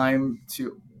perfect time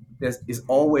this is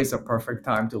always a perfect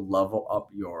time to level up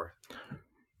your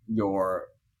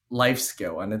life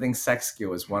skill. And I think sex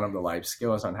skill is one of the life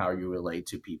skills on how you relate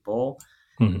to people.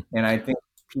 Mhm. And I think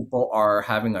people are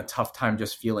having a tough time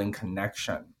just feeling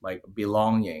connection, like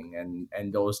belonging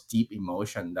and those deep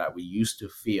emotion that we used to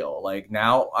feel. Like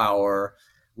now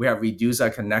we have reduced our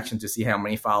connection to see how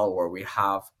many followers we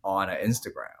have on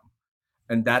Instagram.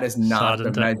 And that is not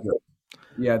the measure.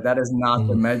 Yeah, that is not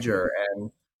the measure.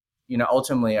 And,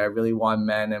 ultimately, I really want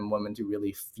men and women to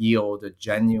really feel the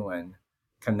genuine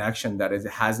connection that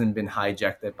hasn't been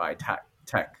hijacked by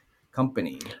tech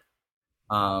company.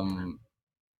 And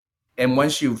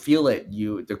once you feel it,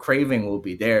 the craving will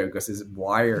be there because it's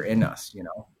wired in us,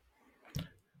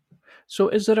 So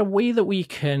is there a way that we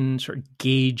can sort of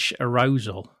gauge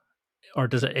arousal? Or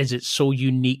is it so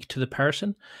unique to the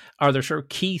person? Are there sort of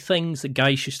key things that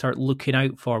guys should start looking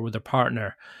out for with their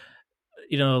partner?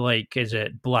 Like, is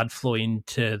it blood flowing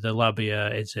to the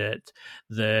labia? Is it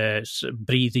the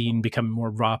breathing becoming more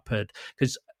rapid?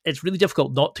 Because it's really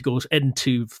difficult not to go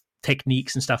into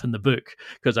techniques and stuff in the book,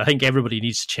 because I think everybody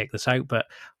needs to check this out. But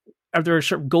are there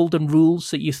sort of golden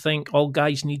rules that you think all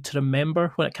guys need to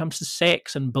remember when it comes to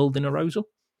sex and building arousal?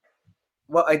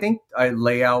 Well, I think I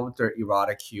lay out the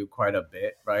erotic cue quite a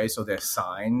bit, right? So there's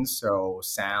signs, so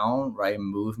sound, right?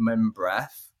 Movement,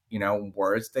 breath,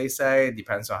 words they say. It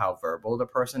depends on how verbal the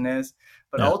person is.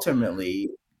 But ultimately,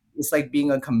 it's like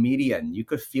being a comedian. You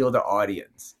could feel the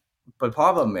audience. But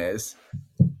problem is,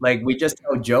 like, we just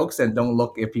tell jokes and don't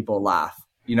look if people laugh.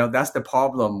 That's the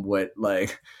problem with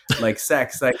like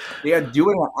sex. Like, they are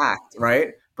doing an act,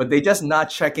 right? But they're just not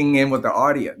checking in with the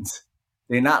audience.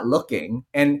 They're not looking.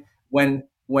 And when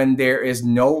there is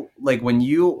no, like, when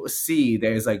you see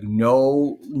there's like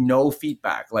no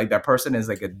feedback, like that person is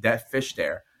like a dead fish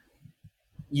there,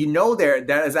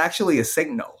 that is actually a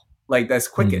signal, like that's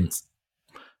crickets.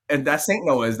 And that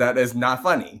signal is that is not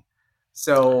funny.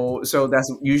 So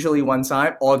that's usually one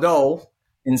sign. Although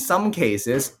in some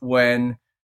cases, when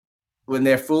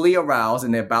they're fully aroused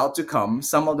and they're about to come,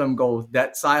 some of them go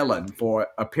dead silent for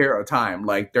a period of time,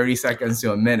 like 30 seconds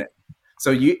to a minute.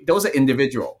 So those are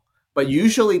individual. But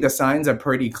usually the signs are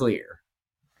pretty clear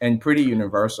and pretty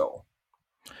universal.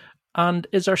 And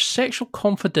is our sexual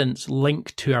confidence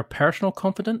linked to our personal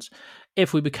confidence?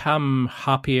 If we become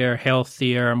happier,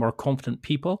 healthier, more confident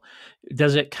people,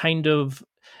 does it kind of,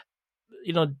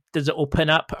 does it open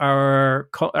up our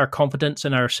confidence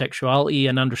in our sexuality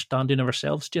and understanding of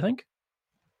ourselves, do you think?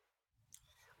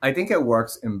 I think it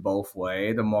works in both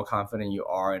ways. The more confident you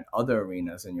are in other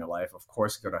arenas in your life, of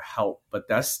course, it's going to help. But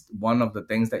that's one of the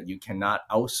things that you cannot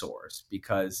outsource,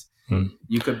 because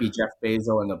you could be Jeff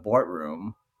Bezos in the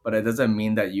boardroom, but it doesn't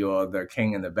mean that you are the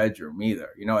king in the bedroom either.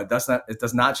 It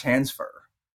does not transfer.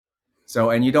 So,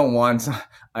 and you don't want,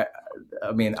 I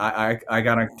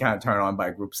gotta kind of turn on by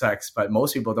group sex, but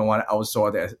most people don't want to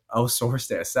outsource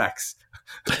their sex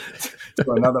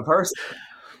to another person.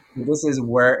 This is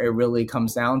where it really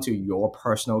comes down to your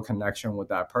personal connection with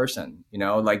that person.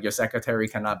 Like your secretary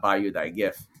cannot buy you that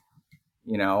gift.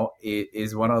 It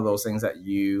is one of those things that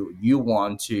you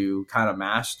want to kind of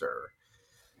master.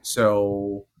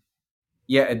 So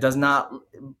yeah, it does not,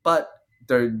 but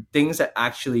the things that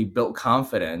actually build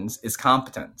confidence is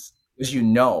competence. Because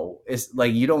it's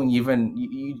like you don't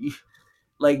even,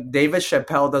 like David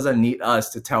Chappelle doesn't need us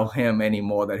to tell him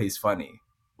anymore that he's funny.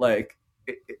 Like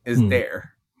it's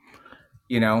there.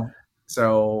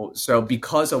 So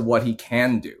because of what he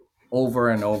can do over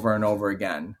and over and over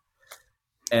again.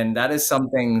 And that is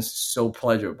something so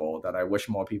pleasurable that I wish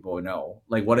more people know,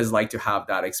 like what it's like to have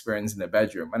that experience in the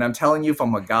bedroom. And I'm telling you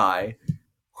from a guy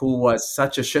who was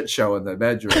such a shit show in the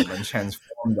bedroom and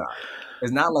transformed that.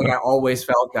 It's not like I always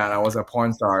felt that I was a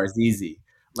porn star. It's easy.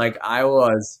 Like I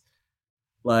was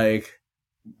like,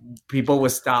 people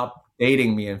would stop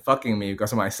dating me and fucking me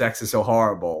because my sex is so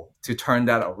horrible. To turn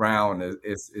that around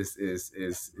is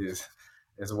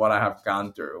what I have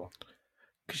gone through.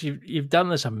 Because you've done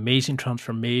this amazing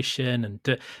transformation,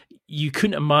 and you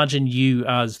couldn't imagine you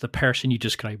as the person you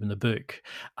describe in the book.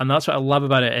 And that's what I love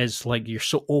about it, is like you're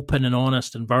so open and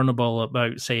honest and vulnerable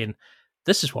about saying,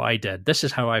 this is what I did. This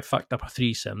is how I fucked up a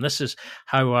threesome. This is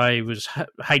how I was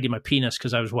hiding my penis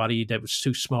because I was worried it was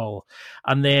too small.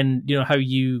 And then, how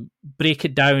you break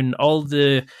it down, all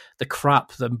the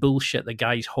crap, the bullshit that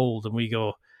guys hold, and we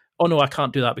go, oh no, I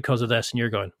can't do that because of this. And you're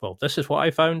going, well, this is what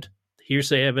I found. Here's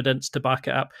the evidence to back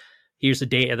it up. Here's the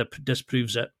data that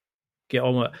disproves it. Get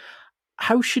on with it.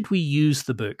 How should we use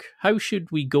the book? How should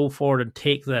we go forward and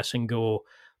take this and go,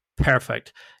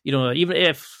 perfect? Even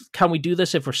if, can we do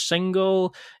this if we're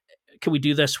single? Can we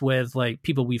do this with like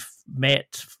people we've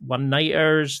met,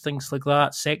 one-nighters, things like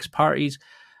that, sex parties?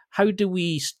 How do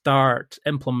we start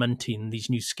implementing these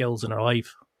new skills in our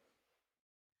life?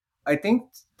 I think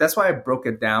that's why I broke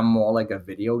it down more like a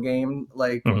video game,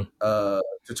 like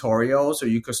tutorial. So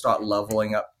you could start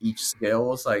leveling up each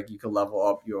skills. Like you could level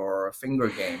up your finger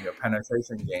game, your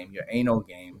penetration game, your anal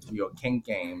game, to your kink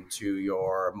game, to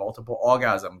your multiple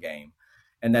orgasm game.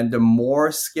 And then the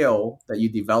more skill that you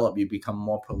develop, you become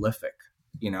more prolific,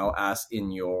 as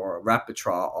in your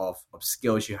repertoire of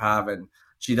skills you have. And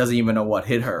she doesn't even know what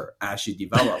hit her as she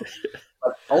developed.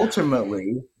 But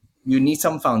ultimately, you need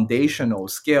some foundational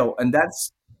skill. And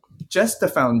that's just the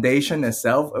foundation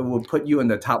itself. It will put you in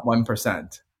the top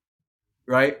 1%,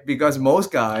 right? Because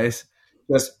most guys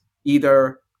just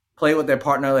either play with their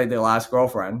partner like their last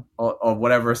girlfriend or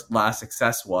whatever last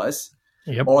success was,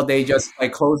 or they just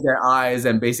like close their eyes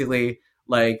and basically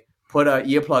like put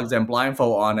earplugs and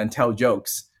blindfold on and tell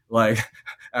jokes like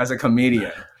as a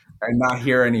comedian and not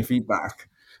hear any feedback,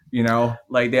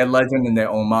 like they're legend in their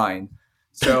own mind.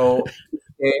 So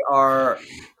they are,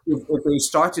 if they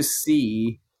start to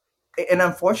see, and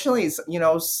unfortunately,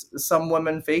 some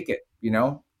women fake it,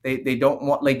 they don't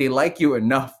want, like, they like you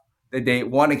enough that they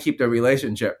want to keep the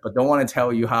relationship, but don't want to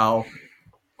tell you how,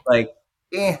 like,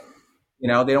 they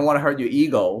don't want to hurt your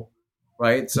ego,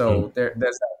 right? So there's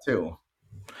that too.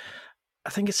 I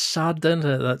think it's sad, isn't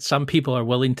it, that some people are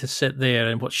willing to sit there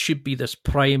and what should be this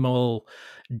primal,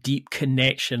 deep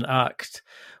connection act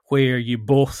where you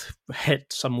both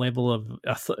hit some level of,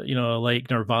 like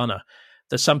nirvana,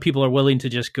 that some people are willing to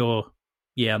just go,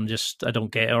 yeah, I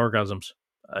don't get orgasms.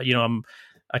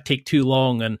 I take too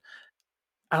long. And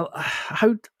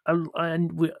I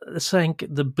think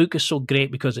the book is so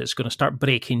great because it's going to start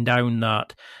breaking down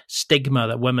that stigma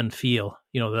that women feel,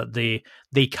 that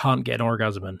they can't get an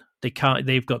orgasm in.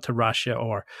 They've got to rush it,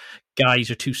 or guys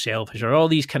are too selfish, or all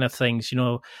these kind of things.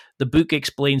 The book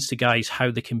explains to guys how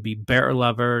they can be better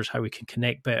lovers, how we can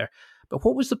connect better. But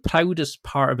what was the proudest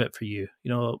part of it for you?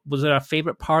 Was there a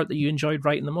favorite part that you enjoyed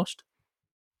writing the most?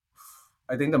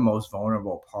 I think the most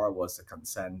vulnerable part was the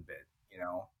consent bit,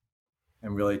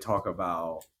 and really talk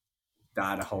about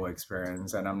that whole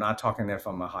experience. And I'm not talking there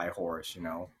from a high horse,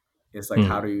 It's like,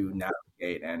 how do you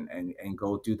navigate and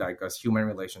go do that? Because human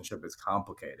relationship is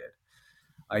complicated.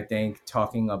 I think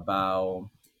talking about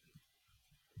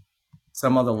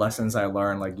some of the lessons I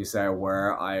learned, like you said,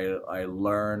 where I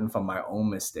learned from my own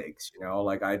mistakes,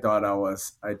 like I thought I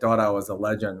was a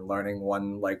legend learning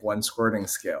one squirting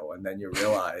skill. And then you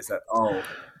realize that,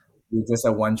 you're just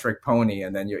a one-trick pony,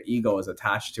 and then your ego is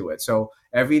attached to it. So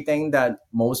everything that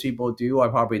most people do,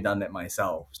 I've probably done it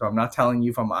myself. So I'm not telling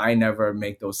you I never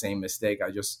make those same mistakes.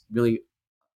 I just really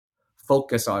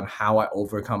focus on how I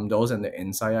overcome those and the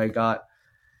insight I got.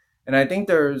 And I think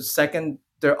there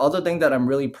are other things that I'm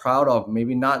really proud of,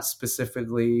 maybe not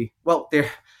specifically. Well, there's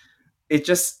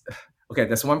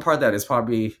one part that is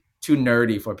probably too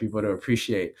nerdy for people to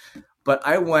appreciate. But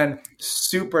I went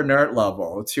super nerd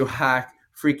level to hack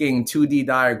freaking 2D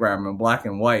diagram in black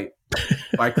and white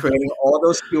by creating all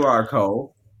those QR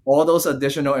codes, all those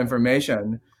additional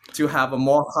information to have a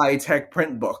more high-tech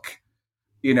print book,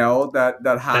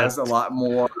 that has a lot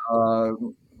more,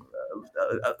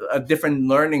 a different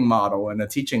learning model and a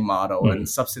teaching model and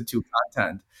substitute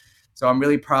content. So I'm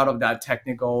really proud of that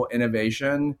technical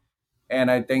innovation.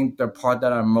 And I think the part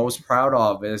that I'm most proud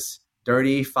of is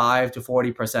 35 to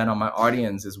 40% of my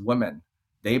audience is women.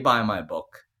 They buy my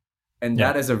book. And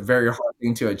that is a very hard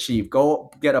thing to achieve.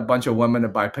 Go get a bunch of women to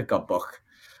buy a pickup book.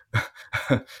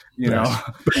 Yeah.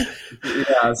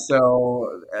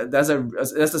 So that's a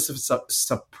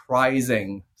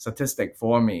surprising statistic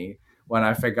for me when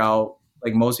I figure out,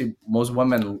 like, most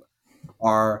women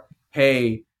are,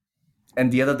 hey.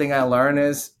 And the other thing I learned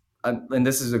is, and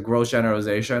this is a gross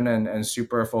generalization and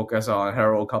super focus on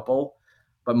hetero couple,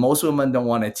 but most women don't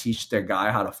want to teach their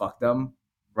guy how to fuck them,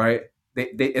 right?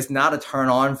 It's not a turn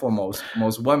on for most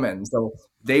women. So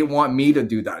they want me to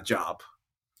do that job,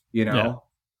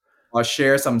 or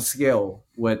share some skill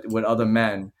with other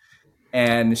men.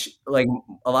 And like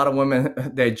a lot of women,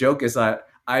 their joke is that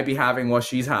I be having what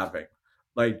she's having.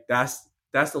 Like that's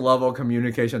the level of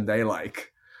communication they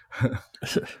like,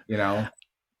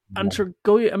 And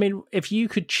if you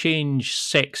could change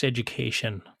sex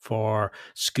education for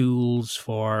schools,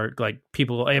 for like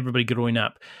people, everybody growing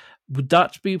up, would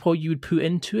that be what you would put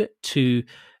into it to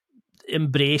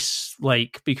embrace,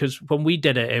 like, because when we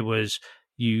did it, it was,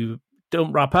 you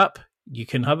don't wrap up, you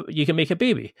can make a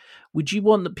baby. Would you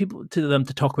want them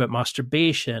to talk about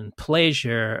masturbation,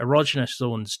 pleasure, erogenous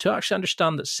zones, to actually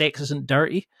understand that sex isn't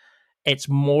dirty? It's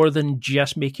more than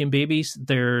just making babies.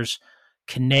 There's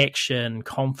connection,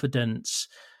 confidence,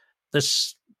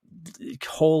 this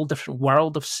whole different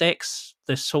world of sex,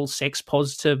 this whole sex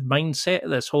positive mindset,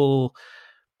 this whole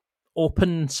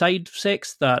open side of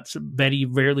sex that's very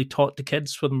rarely taught to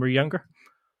kids when we're younger?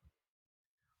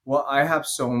 Well, I have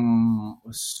so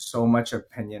much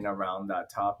opinion around that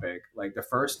topic. Like the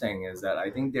first thing is that I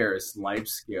think there is life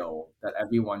skill that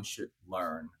everyone should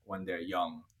learn when they're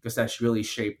young because that's really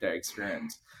shaped their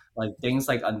experience. Like things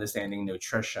like understanding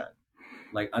nutrition,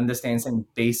 like understanding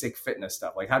basic fitness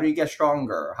stuff. Like how do you get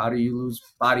stronger? How do you lose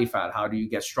body fat? How do you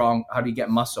get strong? How do you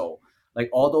get muscle? Like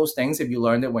all those things, if you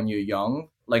learned it when you're young,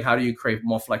 like how do you create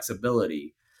more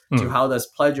flexibility? To how does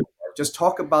pleasure work? Just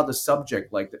talk about the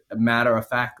subject like matter of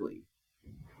factly,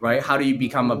 right? How do you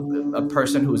become a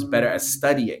person who's better at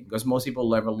studying? Because most people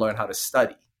never learn how to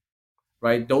study,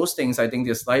 right? Those things, I think,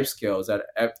 there's life skills that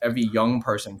every young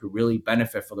person could really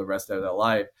benefit for the rest of their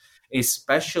life,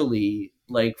 especially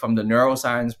like from the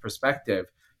neuroscience perspective.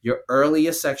 Your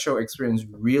earliest sexual experience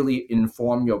really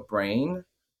inform your brain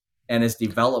and its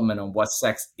development on what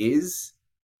sex is.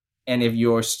 And if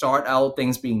you start out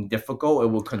things being difficult, it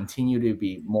will continue to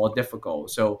be more difficult.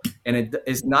 So, and it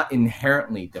is not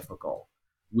inherently difficult.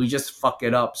 We just fuck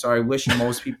it up. So I wish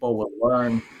most people would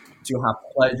learn to have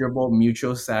pleasurable,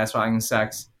 mutual satisfying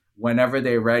sex whenever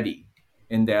they're ready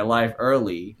in their life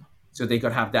early, so they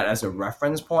could have that as a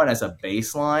reference point, as a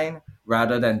baseline,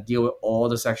 rather than deal with all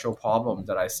the sexual problems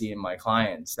that I see in my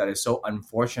clients that is so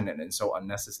unfortunate and so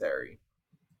unnecessary.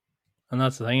 And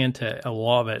that's the thing, into a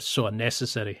lot of it's so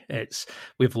unnecessary.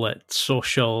 We've let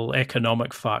social,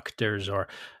 economic factors or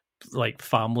like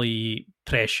family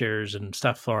pressures and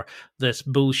stuff, or this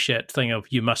bullshit thing of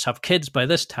you must have kids by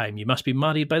this time, you must be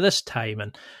married by this time,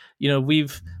 and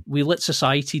we let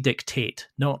society dictate,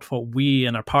 not what we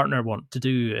and our partner want to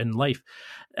do in life.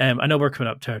 I know we're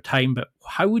coming up to our time, but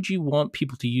how would you want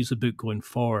people to use the book going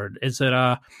forward? Is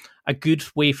there a good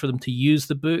way for them to use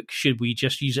the book? Should we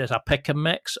just use it as a pick and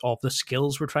mix of the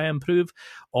skills we're trying to improve?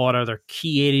 Or are there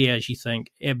key areas you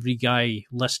think every guy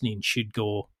listening should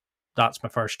go, that's my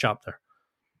first chapter?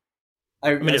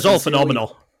 I mean, it's all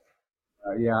phenomenal.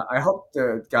 Yeah, I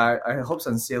hope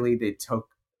sincerely they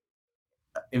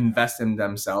invest in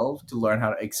themselves to learn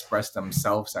how to express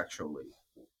themselves sexually.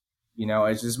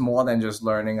 It's just more than just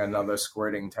learning another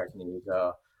squirting technique.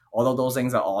 Although those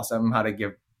things are awesome, how to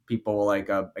give people like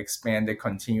a expanded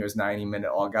continuous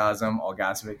 90-minute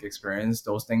orgasmic experience,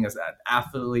 those things are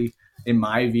absolutely, in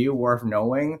my view, worth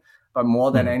knowing. But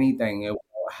more than anything, it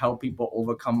will help people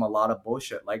overcome a lot of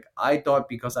bullshit. Like I thought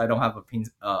because I don't have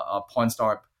a porn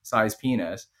star size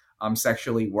penis, I'm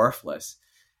sexually worthless.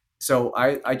 So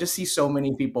I just see so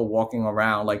many people walking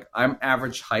around, like I'm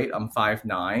average height, I'm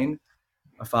 5'9",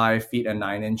 5 feet and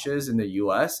 9 inches in the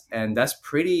US. And that's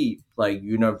pretty like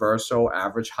universal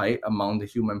average height among the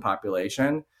human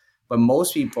population. But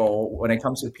most people, when it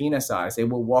comes to penis size, they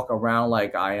will walk around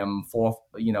like I am 4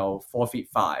 feet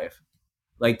 5,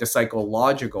 like the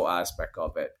psychological aspect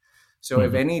of it. So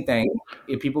if anything,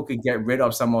 if people could get rid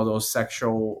of some of those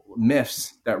sexual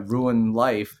myths that ruin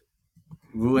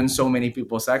so many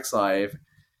people's sex life.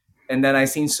 And then I've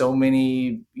seen so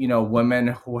many, women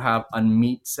who have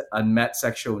unmet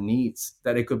sexual needs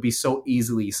that it could be so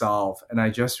easily solved. And I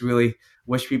just really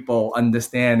wish people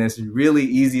understand it's really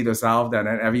easy to solve that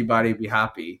and everybody be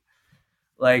happy.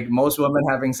 Like most women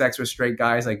having sex with straight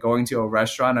guys, like going to a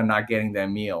restaurant and not getting their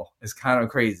meal is kind of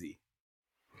crazy,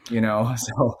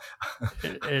 so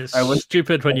it's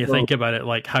stupid when you think about it,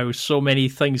 like how so many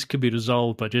things could be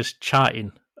resolved by just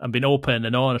chatting and being open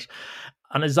and honest.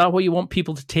 And is that what you want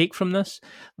people to take from this?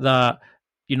 That,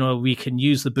 we can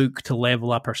use the book to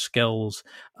level up our skills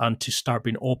and to start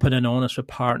being open and honest with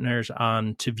partners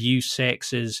and to view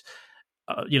sex as,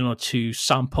 to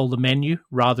sample the menu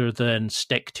rather than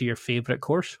stick to your favorite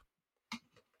course?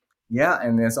 Yeah,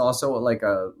 and there's also like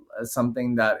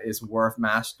something that is worth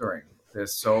mastering.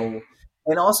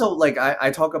 And also like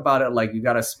I talk about it like you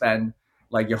got to spend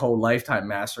like your whole lifetime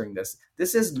mastering this.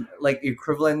 This is like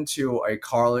equivalent to a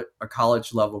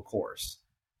college level course,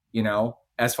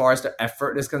 as far as the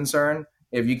effort is concerned.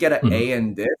 If you get an A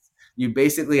in this, you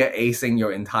basically are acing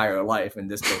your entire life in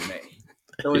this domain.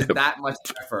 So it's that much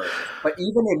effort. But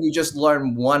even if you just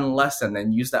learn one lesson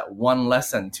and use that one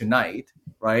lesson tonight,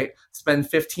 right? Spend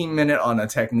 15 minutes on a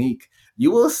technique,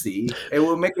 you will see it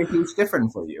will make a huge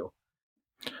difference for you.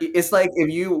 It's like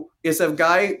if a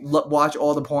guy watch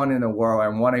all the porn in the world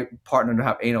and want a partner to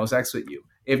have anal sex with you.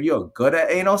 If you're good at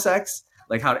anal sex,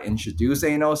 like how to introduce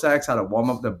anal sex, how to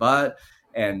warm up the butt,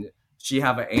 and she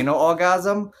have an anal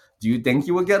orgasm, do you think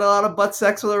you would get a lot of butt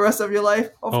sex for the rest of your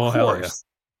life? Of course, hell yeah.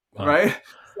 Wow. Right?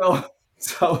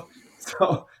 So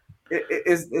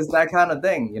it's that kind of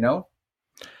thing,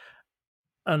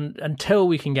 And until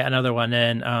we can get another one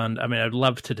in, and I mean, I'd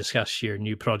love to discuss your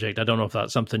new project. I don't know if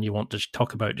that's something you want to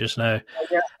talk about just now.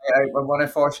 Yeah, I want to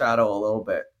foreshadow a little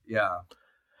bit. Yeah.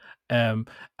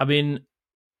 I mean,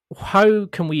 how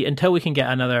can we, until we can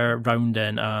get another round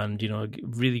in and, you know,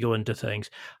 really go into things,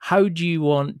 how do you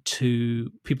want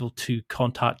people to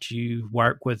contact you,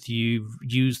 work with you,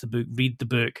 use the book, read the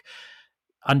book,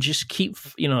 and just keep,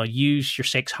 you know, use your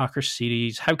Sex Hacker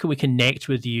series? How can we connect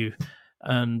with you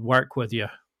and work with you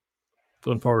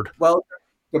going forward? Well,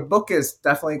 the book is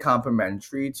definitely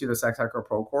complementary to the Sex Hacker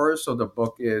Pro course. So the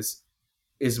book is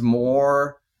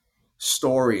more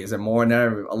stories and more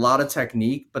narrative, a lot of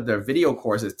technique, but the video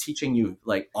course is teaching you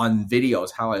like on videos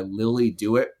how I literally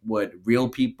do it with real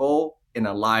people in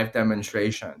a live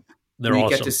demonstration. They're you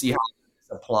awesome. Get to see how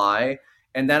to apply.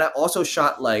 And then I also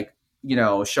shot like, you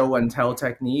know, show and tell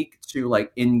technique to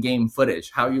like in-game footage,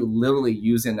 how you literally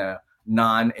use in a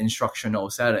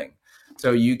non-instructional setting.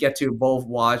 So you get to both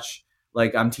watch,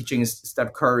 like I'm teaching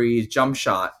Steph Curry's jump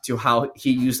shot to how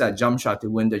he used that jump shot to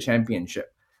win the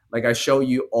championship. Like I show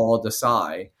you all the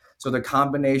side. So the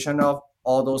combination of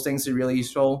all those things is really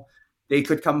useful. They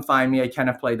could come find me at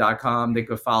kennethplay.com. They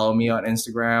could follow me on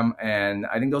Instagram. And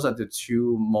I think those are the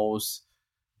two most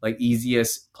like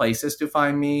easiest places to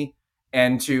find me.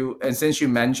 And since you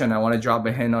mentioned, I want to drop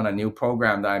a hint on a new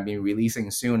program that I've been releasing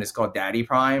soon. It's called Daddy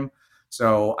Prime.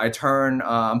 So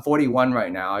I'm 41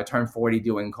 right now. I turned 40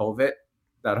 during COVID,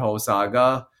 that whole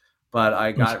saga. But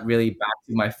I got really back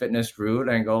to my fitness route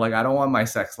and go like, I don't want my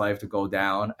sex life to go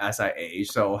down as I age.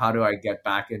 So how do I get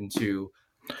back into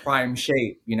prime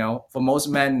shape? You know, for most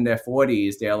men in their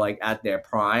 40s, they're like at their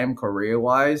prime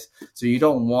career-wise. So you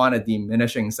don't want a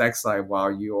diminishing sex life while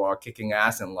you are kicking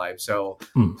ass in life. So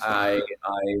I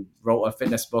wrote a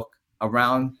fitness book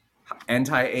around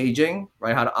anti-aging,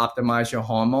 right? How to optimize your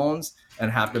hormones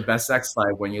and have the best sex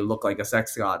life when you look like a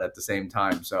sex god at the same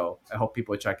time. So I hope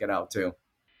people check it out too.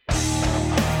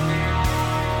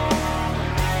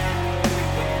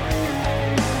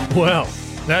 Well,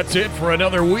 that's it for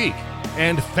another week,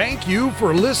 and thank you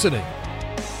for listening.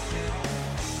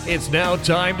 It's now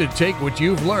time to take what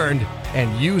you've learned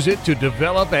and use it to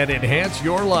develop and enhance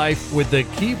your life with the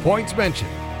key points mentioned.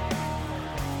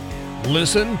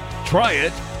 Listen, try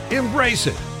it, embrace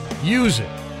it, use it,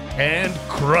 and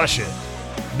crush it.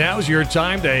 Now's your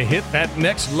time to hit that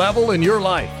next level in your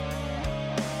life.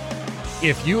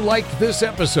 If you liked this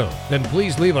episode, then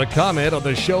please leave a comment on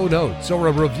the show notes or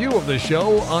a review of the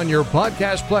show on your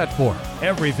podcast platform.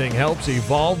 Everything helps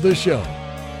evolve the show.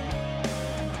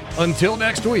 Until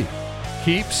next week,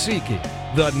 keep seeking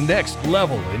the next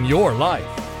level in your life.